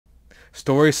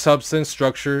Story substance,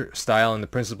 structure, style, and the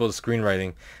principles of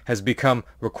screenwriting has become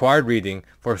required reading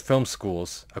for film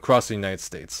schools across the United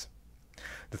States.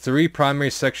 The three primary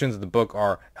sections of the book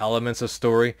are Elements of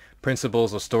Story,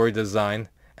 Principles of Story Design,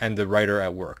 and The Writer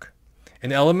at Work.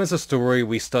 In Elements of Story,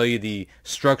 we study the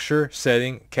structure,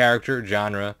 setting, character,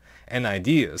 genre, and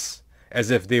ideas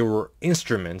as if they were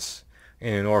instruments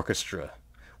in an orchestra,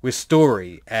 with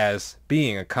story as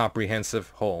being a comprehensive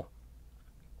whole.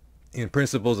 In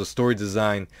Principles of Story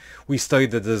Design, we study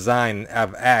the design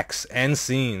of acts and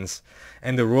scenes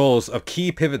and the roles of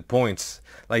key pivot points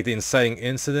like the inciting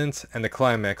incident and the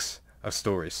climax of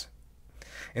stories.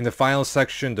 In the final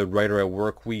section, The Writer at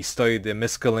Work, we study the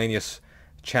miscellaneous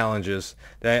challenges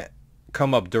that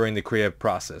come up during the creative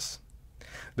process.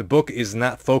 The book is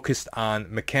not focused on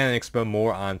mechanics but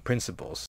more on principles.